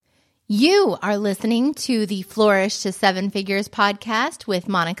You are listening to the Flourish to Seven Figures podcast with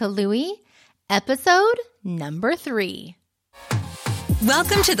Monica Louie, episode number 3.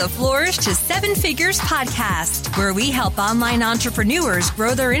 Welcome to the Flourish to Seven Figures podcast, where we help online entrepreneurs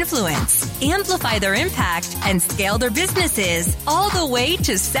grow their influence, amplify their impact, and scale their businesses all the way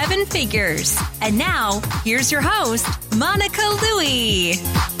to 7 figures. And now, here's your host, Monica Louie.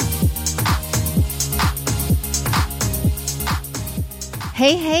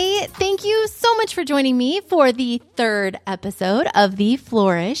 Hey, thank you so much for joining me for the 3rd episode of the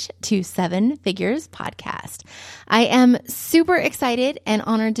Flourish to Seven Figures podcast. I am super excited and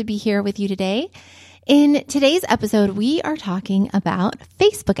honored to be here with you today. In today's episode, we are talking about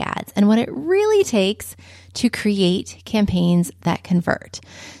Facebook ads and what it really takes to create campaigns that convert.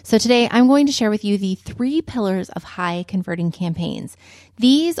 So today I'm going to share with you the 3 pillars of high converting campaigns.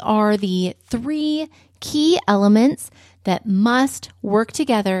 These are the 3 key elements that must work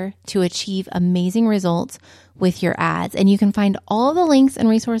together to achieve amazing results with your ads. And you can find all the links and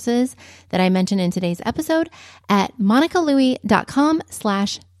resources that I mentioned in today's episode at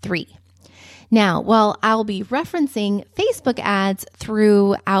monicalouie.com/3. Now, while I'll be referencing Facebook ads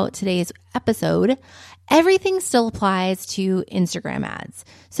throughout today's episode, everything still applies to Instagram ads.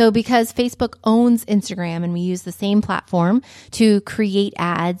 So because Facebook owns Instagram and we use the same platform to create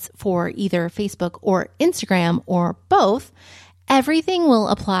ads for either Facebook or Instagram or both, everything will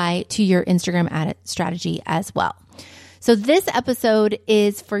apply to your Instagram ad strategy as well. So this episode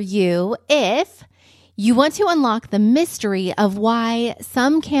is for you if you want to unlock the mystery of why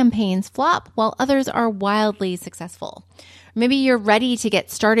some campaigns flop while others are wildly successful. Maybe you're ready to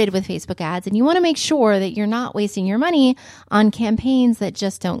get started with Facebook ads and you want to make sure that you're not wasting your money on campaigns that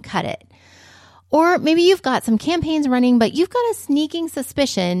just don't cut it. Or maybe you've got some campaigns running, but you've got a sneaking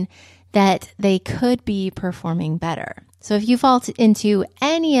suspicion that they could be performing better. So if you fall into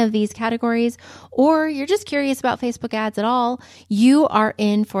any of these categories, or you're just curious about Facebook ads at all, you are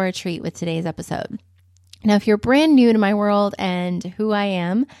in for a treat with today's episode. Now, if you're brand new to my world and who I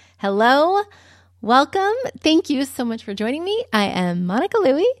am, hello. Welcome. Thank you so much for joining me. I am Monica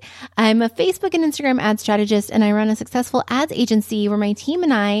Louie. I'm a Facebook and Instagram ad strategist, and I run a successful ads agency where my team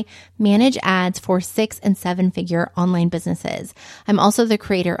and I manage ads for 6- and 7-figure online businesses. I'm also the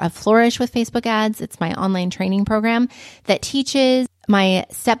creator of Flourish with Facebook Ads. It's my online training program that teaches my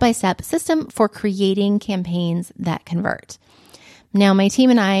step-by-step system for creating campaigns that convert. Now, my team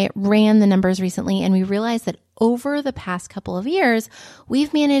and I ran the numbers recently, and we realized that over the past couple of years,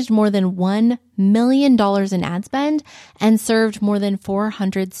 we've managed more than $1 million in ad spend and served more than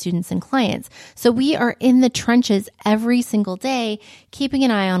 400 students and clients. So we are in the trenches every single day, keeping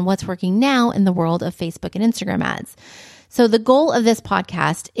an eye on what's working now in the world of Facebook and Instagram ads. So the goal of this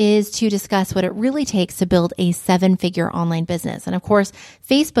podcast is to discuss what it really takes to build a 7-figure online business. And of course,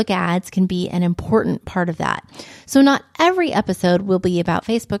 Facebook ads can be an important part of that. So not every episode will be about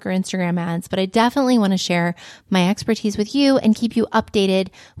Facebook or Instagram ads, but I definitely want to share my expertise with you and keep you updated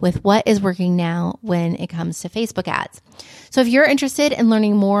with what is working now when it comes to Facebook ads. So if you're interested in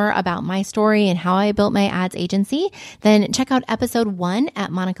learning more about my story and how I built my ads agency, then check out episode 1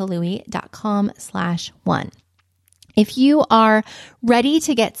 at monicalouie.com/1. If you are ready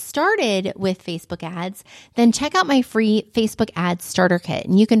to get started with Facebook ads, then check out my free Facebook Ads Starter Kit.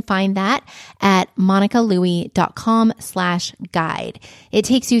 And you can find that at monicalouie.com/guide. It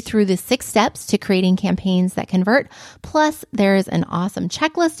takes you through the 6 steps to creating campaigns that convert. Plus, there's an awesome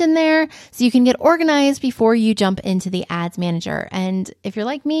checklist in there so you can get organized before you jump into the ads manager. And if you're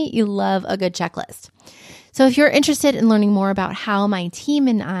like me, you love a good checklist. So if you're interested in learning more about how my team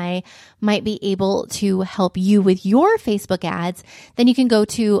and I might be able to help you with your Facebook ads, then you can go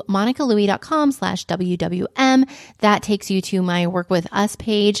to monicalouie.com/WWM. That takes you to my Work With Us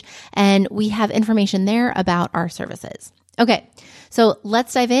page, and we have information there about our services. Okay, so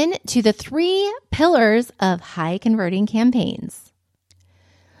let's dive in to the 3 pillars of high converting campaigns.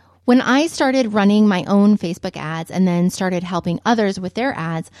 When I started running my own Facebook ads and then started helping others with their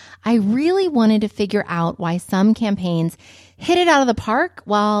ads, I really wanted to figure out why some campaigns hit it out of the park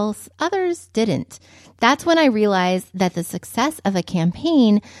while others didn't. That's when I realized that the success of a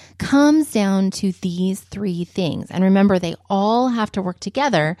campaign comes down to these 3 things. And remember, they all have to work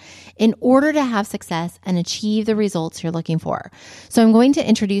together in order to have success and achieve the results you're looking for. So I'm going to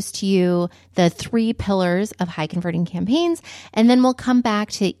introduce to you the 3 pillars of high converting campaigns, and then we'll come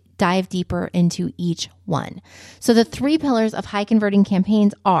back to dive deeper into each one. So the 3 pillars of high converting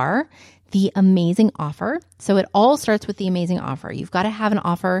campaigns are the amazing offer. So it all starts with the amazing offer. You've got to have an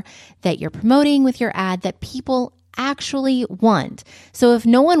offer that you're promoting with your ad that people actually want. So if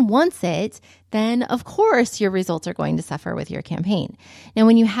no one wants it, then of course your results are going to suffer with your campaign. Now,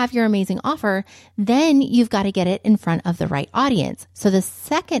 when you have your amazing offer, then you've got to get it in front of the right audience. So the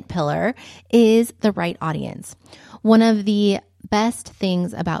second pillar is the right audience. One of the best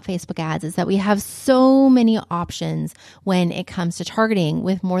things about Facebook ads is that we have so many options when it comes to targeting.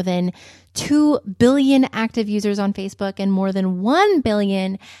 With more than 2 billion active users on Facebook and more than 1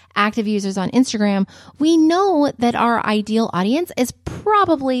 billion active users on Instagram, we know that our ideal audience is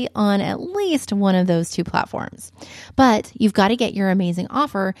probably on at least one of those two platforms. But you've got to get your amazing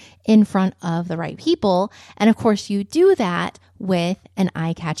offer in front of the right people. And of course, you do that with an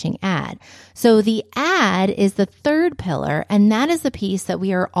eye-catching ad. So the ad is the third pillar, and that is the piece that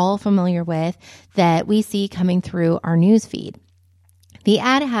we are all familiar with that we see coming through our newsfeed. The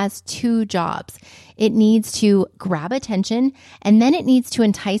ad has two jobs. It needs to grab attention, and then it needs to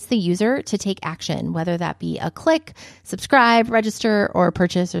entice the user to take action, whether that be a click, subscribe, register, or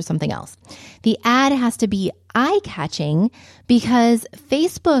purchase, or something else. The ad has to be eye-catching because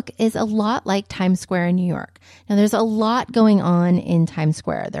Facebook is a lot like Times Square in New York. Now, there's a lot going on in Times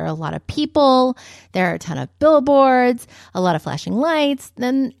Square. There are a lot of people, there are a ton of billboards, a lot of flashing lights,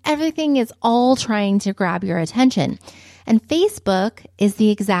 then everything is all trying to grab your attention. And Facebook is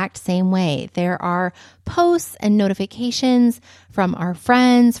the exact same way. There are posts and notifications from our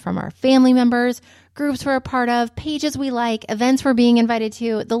friends, from our family members, groups we're a part of, pages we like, events we're being invited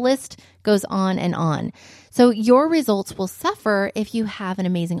to. The list goes on and on. So your results will suffer if you have an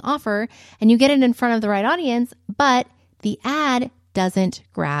amazing offer and you get it in front of the right audience, but the ad doesn't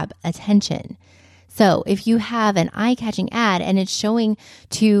grab attention. So if you have an eye-catching ad and it's showing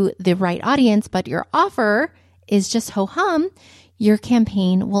to the right audience, but your offer is just ho-hum, your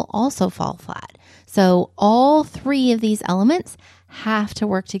campaign will also fall flat. So all three of these elements have to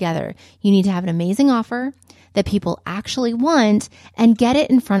work together. You need to have an amazing offer that people actually want and get it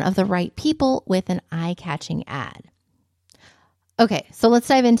in front of the right people with an eye-catching ad. Okay, so let's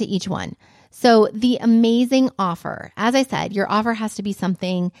dive into each one. So the amazing offer, as I said, your offer has to be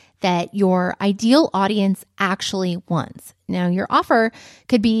something that your ideal audience actually wants. Now, your offer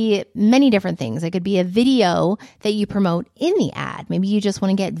could be many different things. It could be a video that you promote in the ad. Maybe you just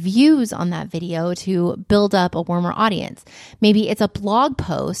want to get views on that video to build up a warmer audience. Maybe it's a blog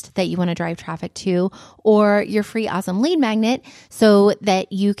post that you want to drive traffic to, or your free awesome lead magnet so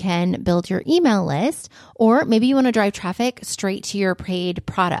that you can build your email list, or maybe you want to drive traffic straight to your paid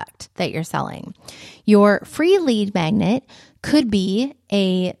product that you're selling. Your free lead magnet could be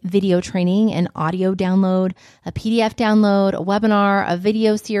a video training, an audio download, a PDF download, a webinar, a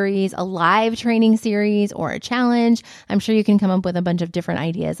video series, a live training series, or a challenge. I'm sure you can come up with a bunch of different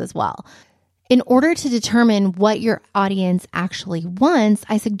ideas as well. In order to determine what your audience actually wants,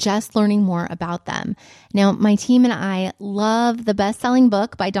 I suggest learning more about them. Now, my team and I love the best-selling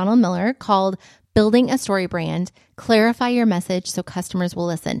book by Donald Miller called Building a Story Brand, Clarify Your Message so Customers Will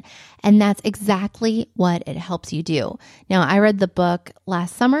Listen. And that's exactly what it helps you do. Now, I read the book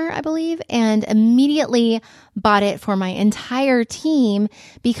last summer, I believe, and immediately bought it for my entire team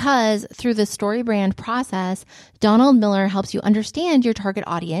because through the Story Brand process, Donald Miller helps you understand your target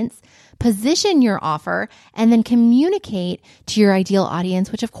audience, position your offer, and then communicate to your ideal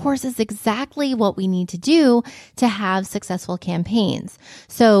audience, which of course is exactly what we need to do to have successful campaigns.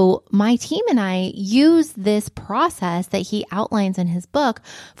 So my team and I use this process that he outlines in his book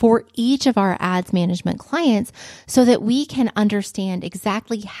for each of our ads management clients so that we can understand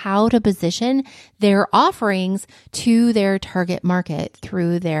exactly how to position their offerings to their target market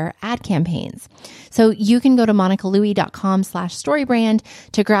through their ad campaigns. So you can go to monicalouie.com/storybrand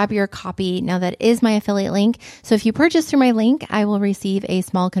to grab your copy. Now that is my affiliate link. So if you purchase through my link, I will receive a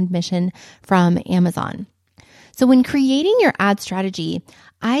small commission from Amazon. So when creating your ad strategy,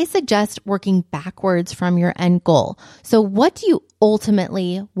 I suggest working backwards from your end goal. So what do you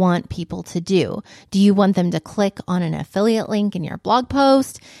ultimately want people to do? Do you want them to click on an affiliate link in your blog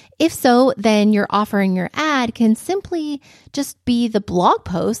post? If so, then your offer in your ad can simply just be the blog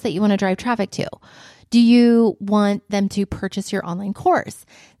post that you want to drive traffic to. Do you want them to purchase your online course?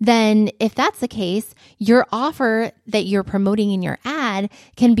 Then if that's the case, your offer that you're promoting in your ad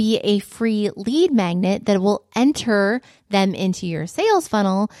can be a free lead magnet that will enter them into your sales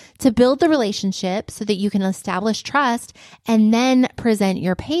funnel to build the relationship so that you can establish trust and then present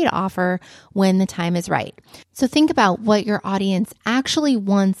your paid offer when the time is right. So think about what your audience actually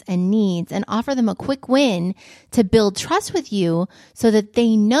wants and needs and offer them a quick win to build trust with you so that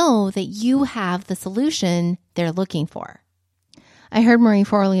they know that you have the solution they're looking for. I heard Marie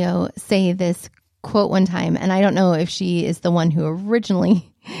Forleo say this quote one time, and I don't know if she is the one who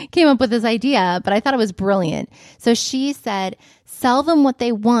originally came up with this idea, but I thought it was brilliant. So she said, sell them what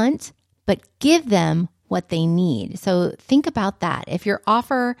they want, but give them what they need. So think about that. If your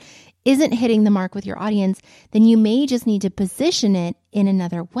offer isn't hitting the mark with your audience, then you may just need to position it in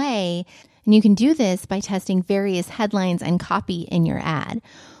another way. And you can do this by testing various headlines and copy in your ad.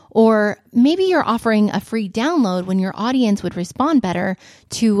 Or maybe you're offering a free download when your audience would respond better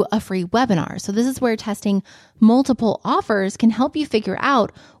to a free webinar. So this is where testing multiple offers can help you figure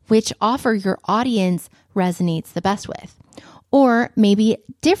out which offer your audience resonates the best with. Or maybe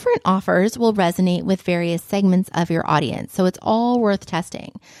different offers will resonate with various segments of your audience. So it's all worth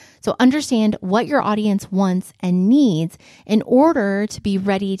testing. So understand what your audience wants and needs in order to be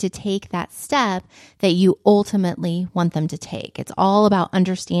ready to take that step that you ultimately want them to take. It's all about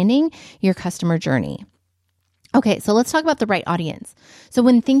understanding your customer journey. Okay, so let's talk about the right audience. So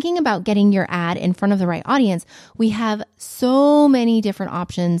when thinking about getting your ad in front of the right audience, we have so many different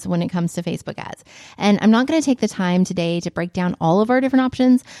options when it comes to Facebook ads. And I'm not going to take the time today to break down all of our different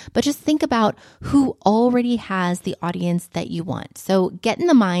options, but just think about who already has the audience that you want. So get in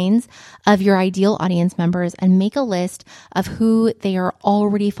the minds of your ideal audience members and make a list of who they are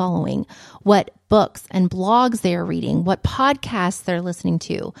already following, what books and blogs they are reading, what podcasts they're listening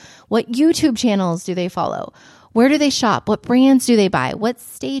to, what YouTube channels do they follow, where do they shop, what brands do they buy, what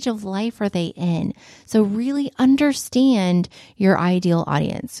stage of life are they in. So really understand your ideal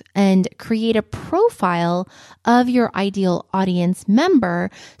audience and create a profile of your ideal audience member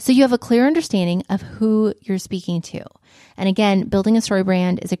so you have a clear understanding of who you're speaking to. And again, Building a Story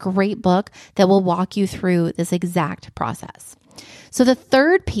Brand is a great book that will walk you through this exact process. So the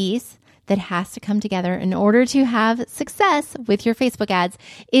third piece that has to come together in order to have success with your Facebook ads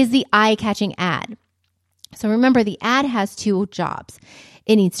is the eye-catching ad. So remember, the ad has two jobs.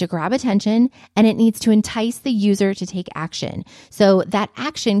 It needs to grab attention and it needs to entice the user to take action. So that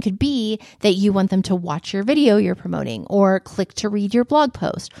action could be that you want them to watch your video you're promoting, or click to read your blog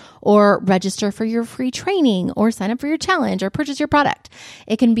post, or register for your free training, or sign up for your challenge, or purchase your product.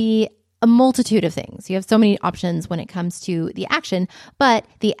 It can be a multitude of things. You have so many options when it comes to the action, but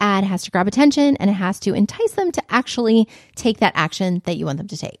the ad has to grab attention and it has to entice them to actually take that action that you want them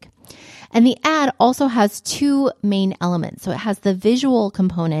to take. And the ad also has two main elements. So it has the visual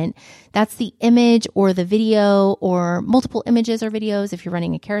component. That's the image or the video or multiple images or videos if you're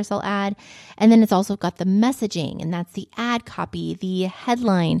running a carousel ad. And then it's also got the messaging, and that's the ad copy, the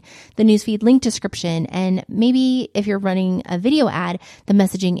headline, the newsfeed link description, and maybe if you're running a video ad, the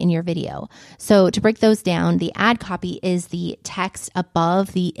messaging in your video. So to break those down, the ad copy is the text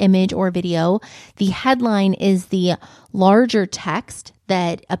above the image or video. The headline is the larger text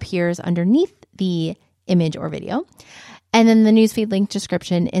that appears underneath the image or video. And then the newsfeed link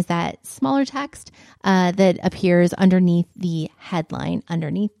description is that smaller text that appears underneath the headline,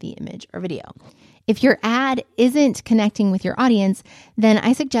 underneath the image or video. If your ad isn't connecting with your audience, then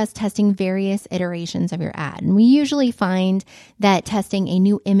I suggest testing various iterations of your ad. And we usually find that testing a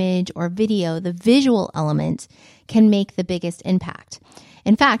new image or video, the visual element, can make the biggest impact.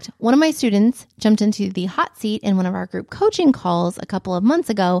 In fact, one of my students jumped into the hot seat in one of our group coaching calls a couple of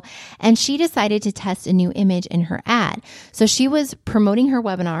months ago, and she decided to test a new image in her ad. So she was promoting her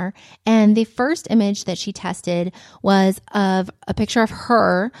webinar, and the first image that she tested was of a picture of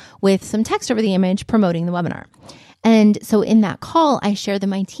her with some text over the image promoting the webinar. And so in that call, I shared that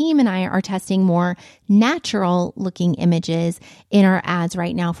my team and I are testing more natural looking images in our ads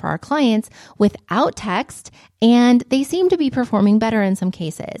right now for our clients without text, and they seem to be performing better in some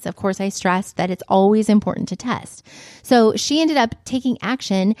cases. Of course, I stressed that it's always important to test. So she ended up taking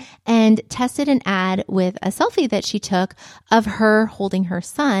action and tested an ad with a selfie that she took of her holding her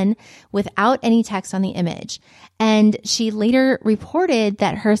son without any text on the image. And she later reported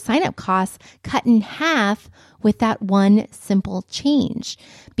that her sign-up costs cut in half with that one simple change.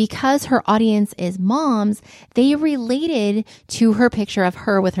 Because her audience is moms, they related to her picture of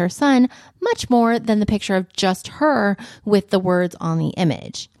her with her son much more than the picture of just her with the words on the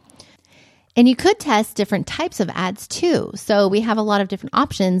image. And you could test different types of ads too. So we have a lot of different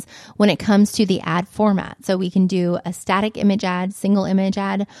options when it comes to the ad format. So we can do a static image ad, single image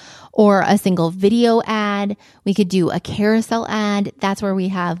ad, or a single video ad. We could do a carousel ad. That's where we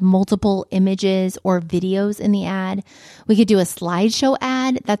have multiple images or videos in the ad. We could do a slideshow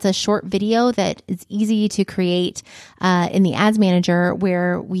ad. That's a short video that is easy to create in the ads manager,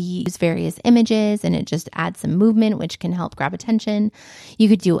 where we use various images and it just adds some movement, which can help grab attention. You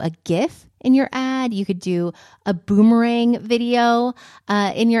could do a GIF in your ad. You could do a boomerang video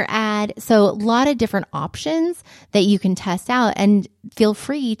in your ad. So a lot of different options that you can test out, and feel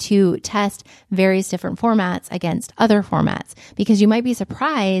free to test various different formats against other formats, because you might be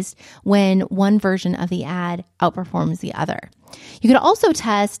surprised when one version of the ad outperforms the other. You could also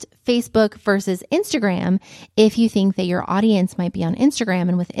test Facebook versus Instagram if you think that your audience might be on Instagram.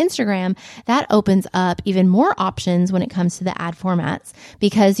 And with Instagram, that opens up even more options when it comes to the ad formats,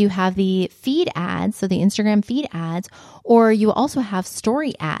 because you have the feed ads, so the Instagram feed ads, or you also have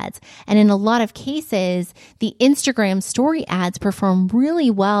story ads. And in a lot of cases, the Instagram story ads perform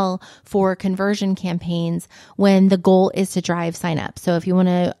really well for conversion campaigns when the goal is to drive signups. So if you want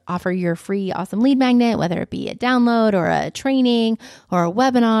to offer your free awesome lead magnet, whether it be a download or a training or a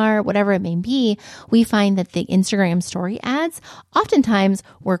webinar, whatever it may be, we find that the Instagram story ads oftentimes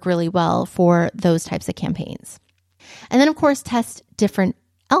work really well for those types of campaigns. And then, of course, test different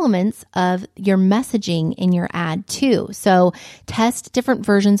elements of your messaging in your ad too. So test different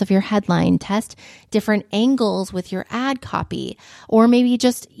versions of your headline, test different angles with your ad copy, or maybe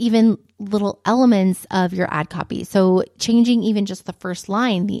just even little elements of your ad copy. So changing even just the first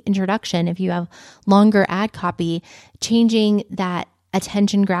line, the introduction, if you have longer ad copy, changing that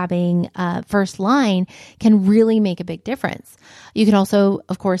attention grabbing first line can really make a big difference. You can also,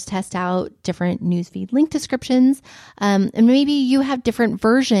 of course, test out different newsfeed link descriptions. And maybe you have different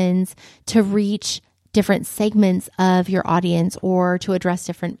versions to reach different segments of your audience or to address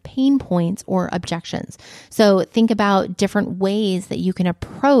different pain points or objections. So think about different ways that you can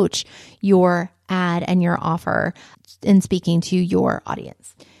approach your ad and your offer in speaking to your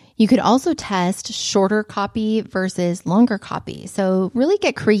audience. You could also test shorter copy versus longer copy. So really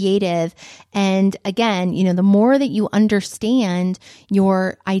get creative. And again, the more that you understand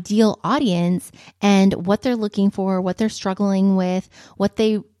your ideal audience and what they're looking for, what they're struggling with, what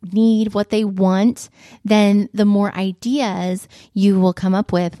they need, what they want, then the more ideas you will come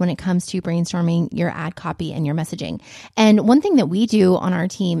up with when it comes to brainstorming your ad copy and your messaging. And one thing that we do on our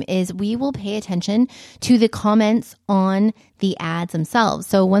team is we will pay attention to the comments on the ads themselves.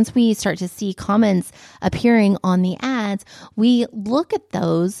 So once we start to see comments appearing on the ads, we look at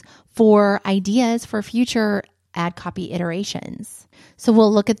those for ideas for future ad copy iterations. So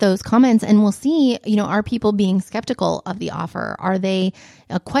we'll look at those comments and we'll see, are people being skeptical of the offer? Are they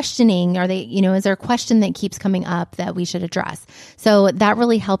questioning? Are they, is there a question that keeps coming up that we should address? So that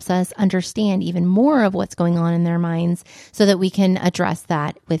really helps us understand even more of what's going on in their minds so that we can address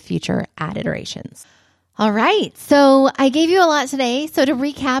that with future ad iterations. All right. So I gave you a lot today. So to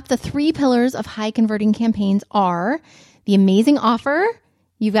recap, the 3 pillars of high converting campaigns are the amazing offer.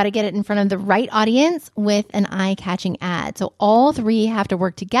 You've got to get it in front of the right audience with an eye-catching ad. So all 3 have to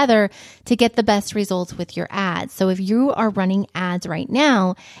work together to get the best results with your ads. So if you are running ads right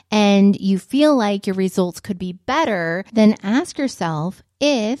now and you feel like your results could be better, then ask yourself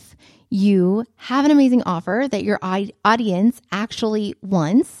if you have an amazing offer that your audience actually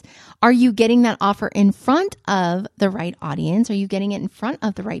wants. Are you getting that offer in front of the right audience? Are you getting it in front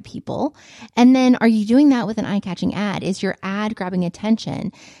of the right people? And then are you doing that with an eye-catching ad? Is your ad grabbing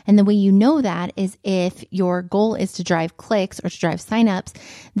attention? And the way you know that is if your goal is to drive clicks or to drive signups,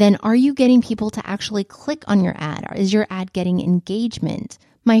 then are you getting people to actually click on your ad? Or is your ad getting engagement?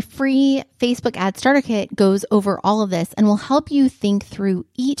 My free Facebook Ad Starter Kit goes over all of this and will help you think through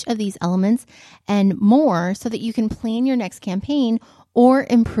each of these elements and more so that you can plan your next campaign or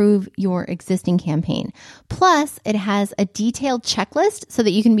improve your existing campaign. Plus, it has a detailed checklist so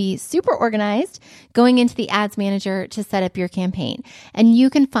that you can be super organized going into the Ads Manager to set up your campaign. And you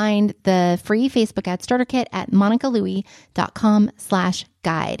can find the free Facebook Ad Starter Kit at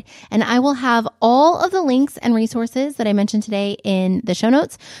monicalouie.com/guide. And I will have all of the links and resources that I mentioned today in the show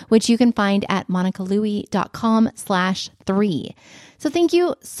notes, which you can find at monicalouie.com/3. So thank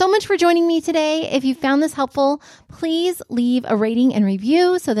you so much for joining me today. If you found this helpful, please leave a rating and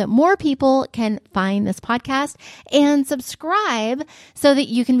review so that more people can find this podcast, and subscribe so that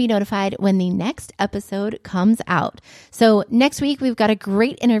you can be notified when the next episode comes out. So next week, we've got a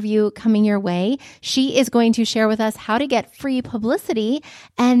great interview coming your way. She is going to share with us how to get free publicity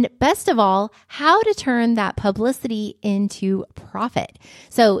and, best of all, how to turn that publicity into profit.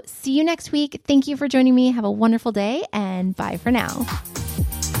 So see you next week. Thank you for joining me. Have a wonderful day, and bye for now.